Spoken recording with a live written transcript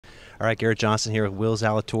All right, Garrett Johnson here with Will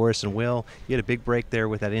Zalatoris. And Will, you had a big break there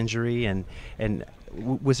with that injury. And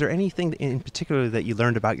was there anything in particular that you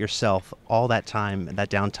learned about yourself all that time, that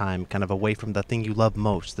downtime, kind of away from the thing you love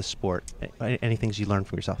most, the sport? Any things you learned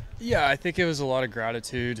from yourself? Yeah, I think it was a lot of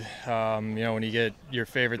gratitude. When you get your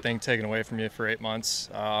favorite thing taken away from you for 8 months.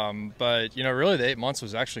 But really the 8 months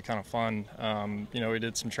was actually kind of fun. We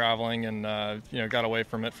did some traveling and got away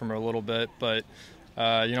from it for a little bit. But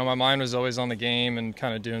my mind was always on the game and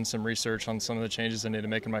kind of doing some research on some of the changes I need to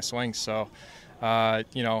make in my swing. So,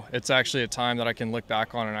 it's actually a time that I can look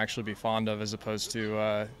back on and actually be fond of, as opposed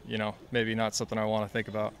to, maybe not something I want to think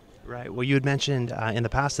about. Right. Well, you had mentioned in the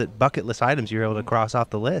past that bucket list items you were able to cross off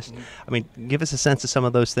the list. I mean, give us a sense of some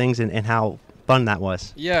of those things and how fun that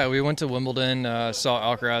was. Yeah, we went to Wimbledon,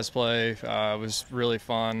 saw Alcaraz play. It was really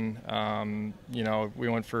fun. We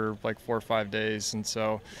went for like 4 or 5 days, and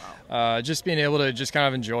so just being able to just kind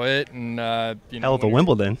of enjoy it. And Hell of a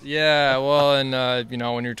Wimbledon. Yeah, well, and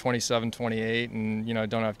when you're 27, 28, and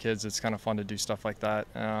don't have kids, it's kind of fun to do stuff like that.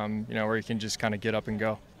 Where you can just kind of get up and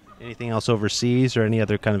go. Anything else overseas or any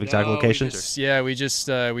other kind of exotic locations? We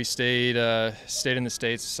stayed in the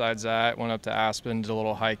States. Besides that, went up to Aspen, did a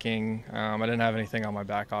little hiking. I didn't have anything on my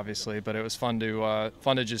back, obviously, but it was fun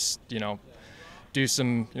to just do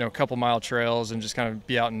some couple mile trails and just kind of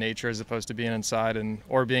be out in nature, as opposed to being inside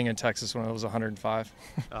or being in Texas when it was 105.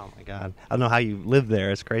 Oh my God, I don't know how you live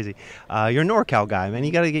there. It's crazy. You're a NorCal guy, man.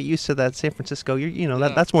 You got to get used to that San Francisco.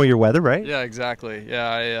 That's more your weather, right? Yeah, exactly.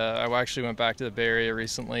 Yeah, I actually went back to the Bay Area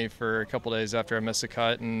recently for a couple days after I missed a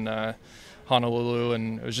cut in Honolulu,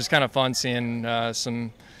 and it was just kind of fun seeing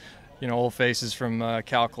some old faces from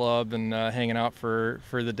Cal Club and hanging out for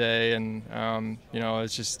the day. And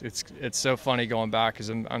it's so funny going back, because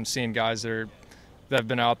I'm seeing guys that have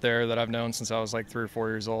been out there that I've known since I was like 3 or 4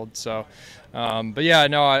 years old. So, but yeah,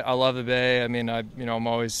 no, I love the Bay. I mean, I'm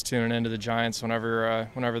always tuning into the Giants whenever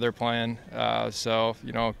they're playing.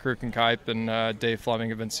 Kruk and Kipe and Dave Fleming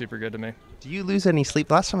have been super good to me. Do you lose any sleep?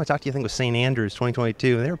 Last time I talked to you, I think it was St. Andrews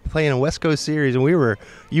 2022, and they were playing a West Coast series, and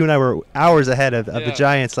you and I were hours ahead of the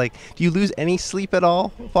Giants. Like, do you lose any sleep at all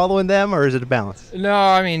following them, or is it a balance? No,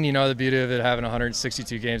 I mean, the beauty of it, having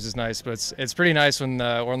 162 games is nice, but it's pretty nice when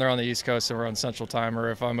they're on the East Coast and we're on Central Time, or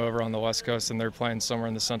if I'm over on the West Coast and they're playing somewhere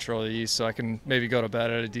in the Central or the East, so I can maybe go to bed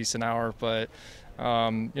at a decent hour. But I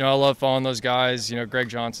love following those guys. Greg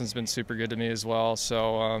Johnson's been super good to me as well.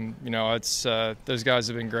 So, it's those guys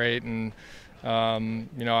have been great. And,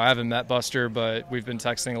 I haven't met Buster, but we've been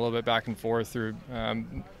texting a little bit back and forth through,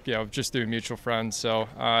 just through mutual friends. So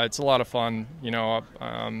it's a lot of fun,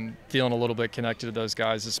 feeling a little bit connected to those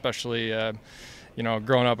guys, especially,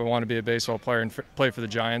 growing up, I want to be a baseball player and play for the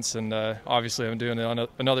Giants. And obviously I'm doing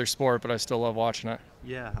another sport, but I still love watching it.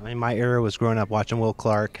 Yeah, I mean, my era was growing up watching Will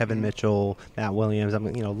Clark, Kevin Mitchell, Matt Williams. I'm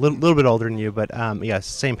a little bit older than you, but yeah,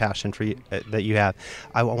 same passion for you that you have.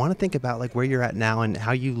 I want to think about like where you're at now and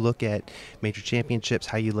how you look at major championships,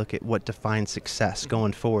 how you look at what defines success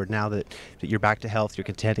going forward. Now that you're back to health, you're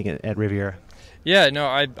contending at Riviera. Yeah, no,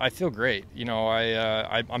 I feel great.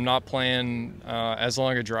 I'm not playing as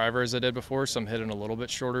long a driver as I did before, so I'm hitting a little bit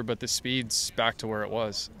shorter, but the speed's back to where it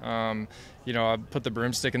was. I put the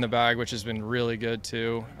broomstick in the bag, which has been really good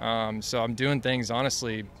too. So I'm doing things,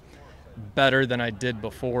 honestly, better than I did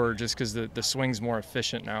before, just because the swing's more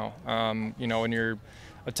efficient now. When you're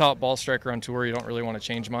a top ball striker on tour, you don't really want to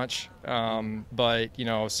change much. But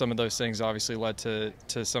some of those things obviously led to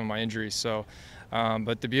some of my injuries. So.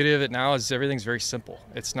 But the beauty of it now is everything's very simple.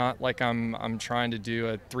 It's not like I'm trying to do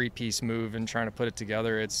a 3-piece move and trying to put it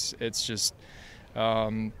together. It's just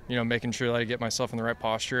making sure that I get myself in the right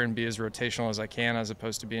posture and be as rotational as I can, as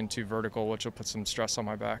opposed to being too vertical, which will put some stress on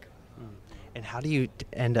my back. And how do you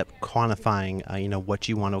end up quantifying, what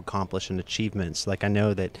you want to accomplish and achievements? Like, I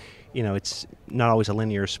know that, it's not always a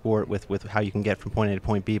linear sport with how you can get from point A to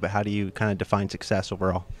point B, but how do you kind of define success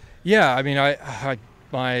overall? Yeah, I mean,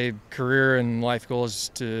 my career and life goal is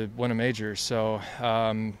to win a major. So,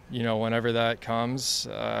 whenever that comes,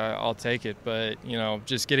 I'll take it. But,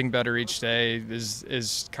 just getting better each day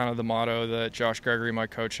is kind of the motto that Josh Gregory, my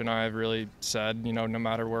coach, and I have really said. No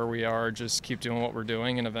matter where we are, just keep doing what we're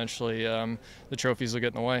doing, and eventually the trophies will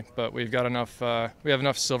get in the way. But we have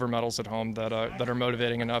enough silver medals at home that are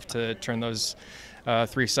motivating enough to turn those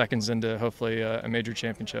 3 seconds into hopefully a major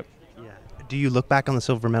championship. Do you look back on the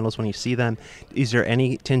silver medals when you see them? Is there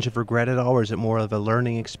any tinge of regret at all, or is it more of a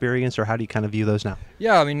learning experience, or how do you kind of view those now?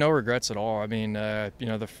 Yeah, I mean, no regrets at all. I mean, the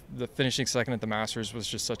finishing second at the Masters was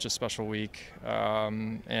just such a special week.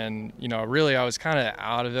 And, really I was kind of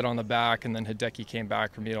out of it on the back, and then Hideki came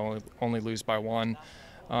back for me to only lose by 1.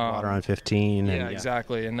 Water on 15. Yeah, And,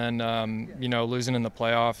 exactly. And then, you know, losing in the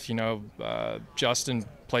playoff, you know, Justin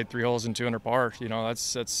played 3 holes in 200 par. You know,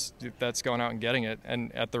 that's going out and getting it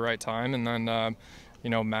and at the right time. And then, you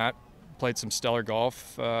know, Matt played some stellar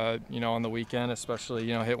golf, you know, on the weekend, especially,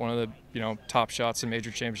 you know, hit one of the, you know, top shots in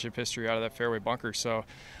major championship history out of that fairway bunker. So,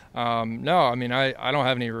 no, I mean, I don't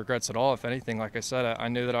have any regrets at all. If anything, like I said, I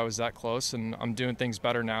knew that I was that close, and I'm doing things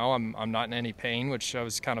better now. I'm not in any pain, which I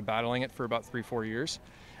was kind of battling it for about 3-4 years.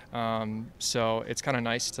 So it's kind of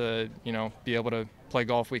nice to, you know, be able to play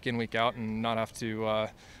golf week in, week out, and not have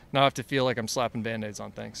to feel like I'm slapping Band-Aids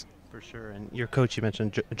on things. For sure. And your coach, you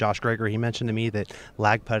mentioned Josh Gregory. He mentioned to me that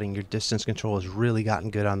lag putting, your distance control has really gotten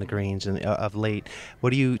good on the greens and of late.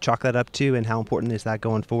 What do you chalk that up to, and how important is that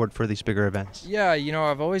going forward for these bigger events? Yeah, you know,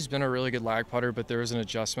 I've always been a really good lag putter, but there was an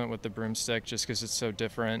adjustment with the broomstick just because it's so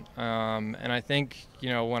different. And I think, you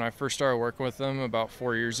know, when I first started working with them about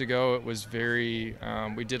 4 years ago, it was very,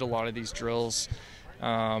 we did a lot of these drills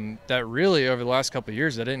that really over the last couple of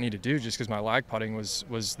years I didn't need to do just because my lag putting was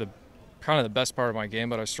the kind of the best part of my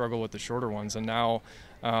game, but I struggle with the shorter ones. And now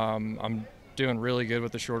I'm doing really good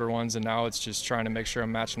with the shorter ones, and now it's just trying to make sure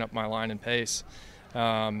I'm matching up my line and pace.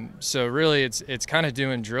 So really it's kind of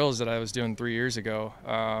doing drills that I was doing 3 years ago,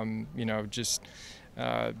 you know, just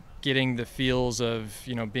getting the feels of,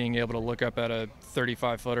 you know, being able to look up at a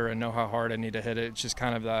 35-footer and know how hard I need to hit it. It's just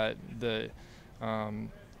kind of the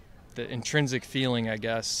intrinsic feeling, I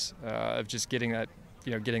guess, of just getting that,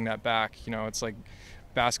 you know, getting that back. You know, it's like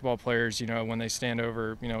basketball players, you know, when they stand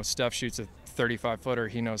over, you know, Steph shoots a 35-footer,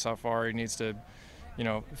 he knows how far he needs to, you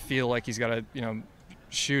know, feel like he's got to, you know,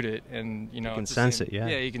 shoot it, and, you know, you can sense it. Yeah,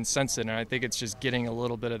 you can sense it, and I think it's just getting a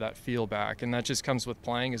little bit of that feel back, and that just comes with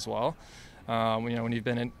playing as well. You know, when you've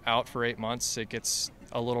been out for 8 months, it gets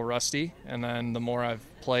a little rusty, and then the more I've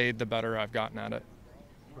played, the better I've gotten at it.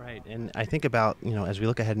 Right, and I think about, you know, as we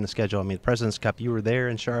look ahead in the schedule, I mean, the President's Cup, you were there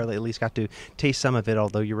in Charlotte, at least got to taste some of it,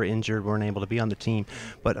 although you were injured, weren't able to be on the team.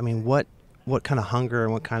 But, I mean, what kind of hunger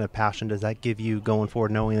and what kind of passion does that give you going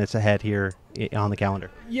forward, knowing it's ahead here on the calendar?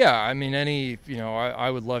 Yeah, I mean, you know, I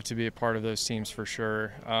would love to be a part of those teams for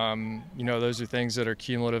sure. You know, those are things that are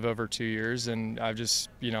cumulative over 2 years, and I've just,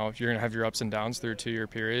 you know, you're going to have your ups and downs through a 2-year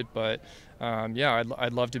period. But, yeah,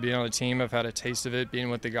 I'd love to be on the team. I've had a taste of it being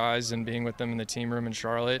with the guys and being with them in the team room in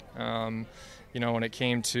Charlotte. You know, when it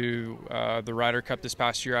came to the Ryder Cup this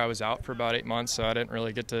past year, I was out for about 8 months, so I didn't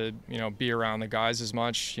really get to, you know, be around the guys as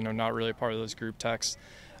much, you know, not really a part of those group texts.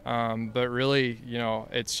 But really, you know,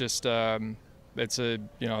 it's just, it's a,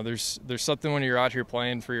 you know, there's something when you're out here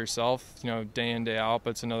playing for yourself, you know, day in, day out,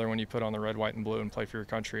 but it's another when you put on the red, white, and blue and play for your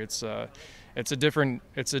country. It's a different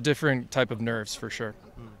type of nerves for sure.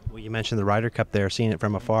 Well, you mentioned the Ryder Cup there, seeing it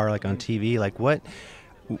from afar, like on TV. Like what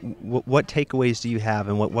takeaways do you have,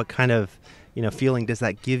 and what kind of, you know, feeling does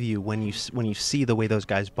that give you when you see the way those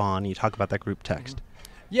guys bond? You talk about that group text.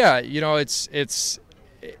 Yeah, you know, it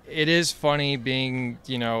is funny being,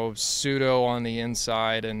 you know, pseudo on the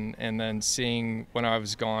inside and then seeing when I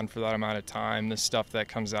was gone for that amount of time, the stuff that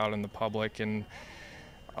comes out in the public, and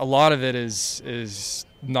a lot of it is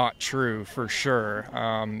not true for sure.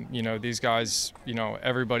 You know, these guys, you know,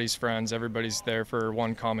 everybody's friends, everybody's there for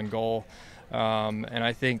one common goal. And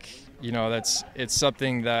I think, you know, it's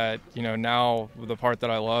something that, you know, now the part that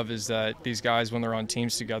I love is that these guys, when they're on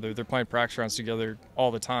teams together, they're playing practice rounds together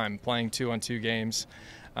all the time, playing 2-on-2 games.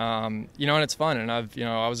 You know, and it's fun. And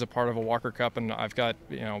I was a part of a Walker Cup, and I've got,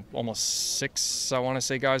 you know, almost 6, I want to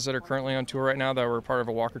say, guys that are currently on tour right now that were part of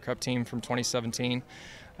a Walker Cup team from 2017.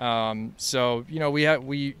 So, you know,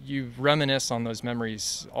 you reminisce on those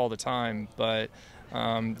memories all the time, but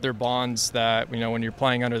they're bonds that, you know, when you're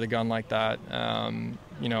playing under the gun like that,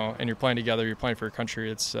 you know, and you're playing together, you're playing for your country,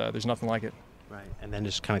 it's there's nothing like it. Right, and then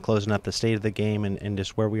just kind of closing up the state of the game and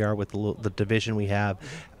just where we are with the division we have.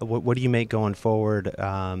 What do you make going forward?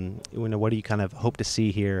 You know, what do you kind of hope to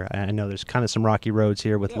see here? I know there's kind of some rocky roads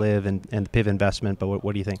here with Liv and the PIV investment, but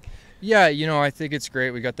what do you think? Yeah, you know, I think it's great.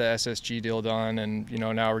 We got the SSG deal done, and, you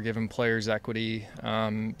know, now we're giving players equity.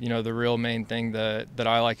 You know, the real main thing that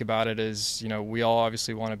I like about it is, you know, we all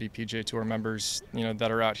obviously want to be PGA Tour members, you know,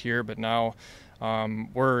 that are out here, but now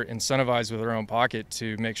we're incentivized with our own pocket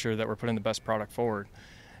to make sure that we're putting the best product forward.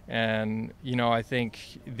 And, you know, I think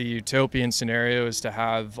the utopian scenario is to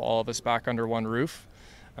have all of us back under one roof.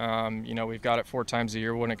 You know, we've got it 4 times a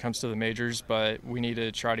year when it comes to the majors, but we need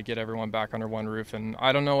to try to get everyone back under one roof. And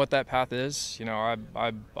I don't know what that path is. You know,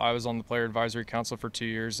 I was on the Player Advisory Council for 2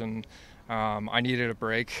 years, and I needed a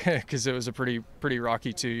break because it was a pretty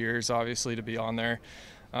rocky 2 years, obviously, to be on there.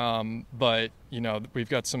 But we've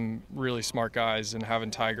got some really smart guys, and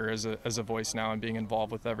having Tiger as a voice now and being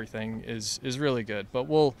involved with everything is really good. But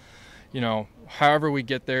we'll, however we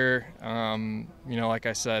get there, like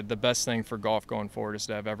I said, the best thing for golf going forward is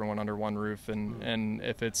to have everyone under one roof. And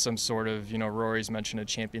if it's some sort of, Rory's mentioned a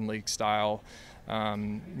Champion League style,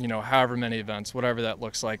 however many events, whatever that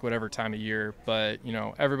looks like, whatever time of year. But,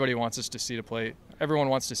 everybody wants us to see to play. Everyone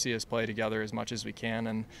wants to see us play together as much as we can.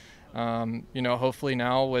 And, hopefully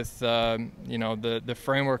now with, the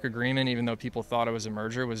framework agreement, even though people thought it was a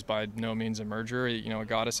merger, was by no means a merger. It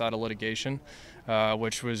got us out of litigation,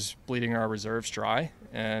 which was bleeding our reserves dry.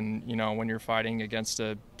 And, when you're fighting against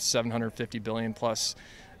a $750 billion plus,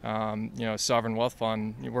 sovereign wealth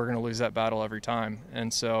fund, we're going to lose that battle every time.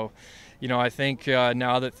 And so, I think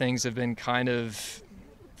now that things have been kind of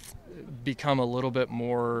become a little bit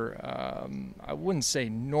more, I wouldn't say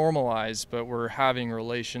normalized, but we're having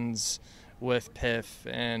relations with PIF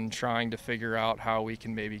and trying to figure out how we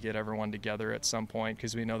can maybe get everyone together at some point,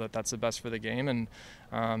 because we know that that's the best for the game. And,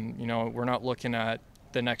 we're not looking at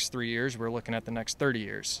the next 3 years, we're looking at the next 30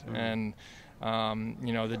 years. And,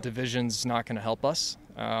 the division's not going to help us.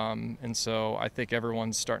 And so I think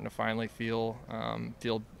everyone's starting to finally feel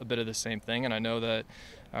a bit of the same thing. And I know that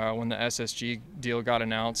when the SSG deal got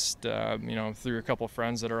announced, through a couple of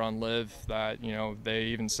friends that are on Live, that, they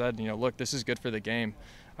even said, look, this is good for the game.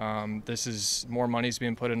 This is more money's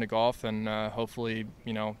being put into golf, and hopefully,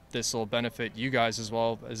 this will benefit you guys as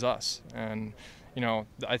well as us. And,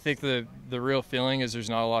 I think the real feeling is there's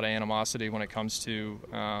not a lot of animosity when it comes to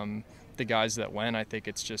the guys that win. I think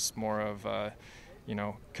it's just more of,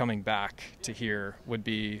 coming back to here would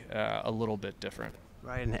be a little bit different.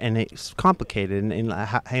 Right, and it's complicated. And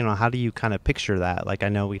how do you kind of picture that? Like, I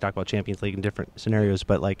know we talk about Champions League in different scenarios,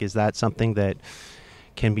 but like, is that something that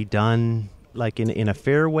can be done like in a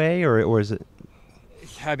fair way, or is it?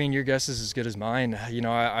 I mean, your guess is as good as mine.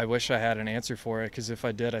 I wish I had an answer for it, because if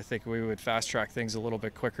I did, I think we would fast track things a little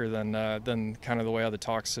bit quicker than kind of the way how the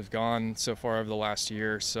talks have gone so far over the last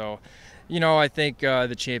year. So, I think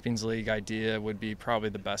the Champions League idea would be probably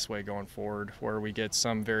the best way going forward, where we get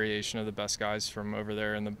some variation of the best guys from over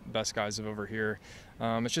there and the best guys of over here.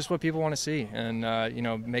 It's just what people want to see. And,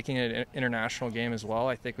 making it an international game as well,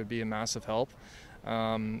 I think would be a massive help.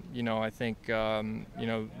 I think,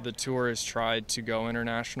 the tour has tried to go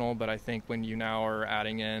international, but I think when you now are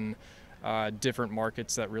adding in different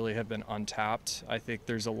markets that really have been untapped, I think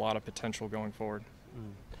there's a lot of potential going forward.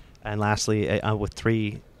 And lastly, with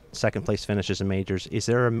 3 second-place finishes in majors, is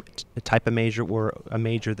there a type of major or a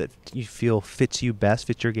major that you feel fits you best,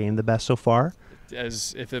 fits your game the best so far?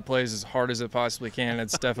 As if it plays as hard as it possibly can,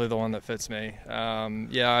 it's definitely the one that fits me.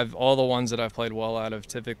 All the ones that I've played well at have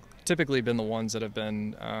typically been the ones that have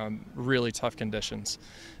been really tough conditions.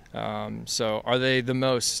 So are they the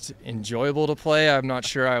most enjoyable to play? I'm not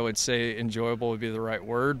sure I would say enjoyable would be the right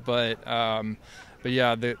word, but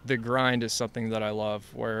yeah, the grind is something that I love,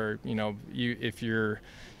 where, if you're,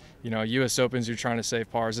 U.S. Opens, you're trying to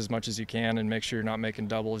save pars as much as you can and make sure you're not making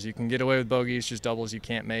doubles. You can get away with bogeys, just doubles you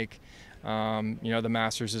can't make. The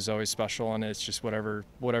Masters is always special, and it's just whatever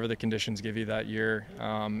the conditions give you that year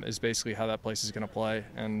is basically how that place is going to play.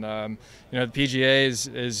 And the PGA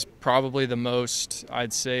is probably the most,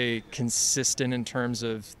 I'd say, consistent in terms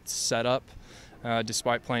of setup,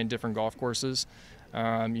 despite playing different golf courses.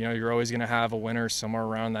 You're always going to have a winner somewhere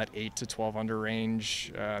around that 8 to 12 under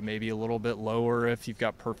range, maybe a little bit lower if you've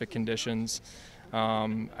got perfect conditions.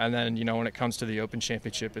 And then, when it comes to the Open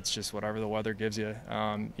Championship, it's just whatever the weather gives you.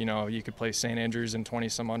 You could play St. Andrews in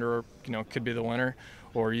 20-some under, could be the winner,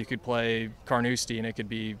 or you could play Carnoustie and it could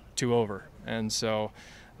be 2 over. And so,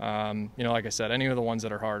 like I said, any of the ones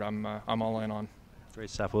that are hard, I'm all in on. Great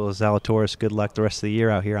stuff. Well, Zalatoris, good luck the rest of the year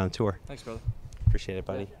out here on tour. Thanks, brother. Appreciate it,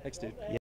 buddy. Yeah, thanks, dude.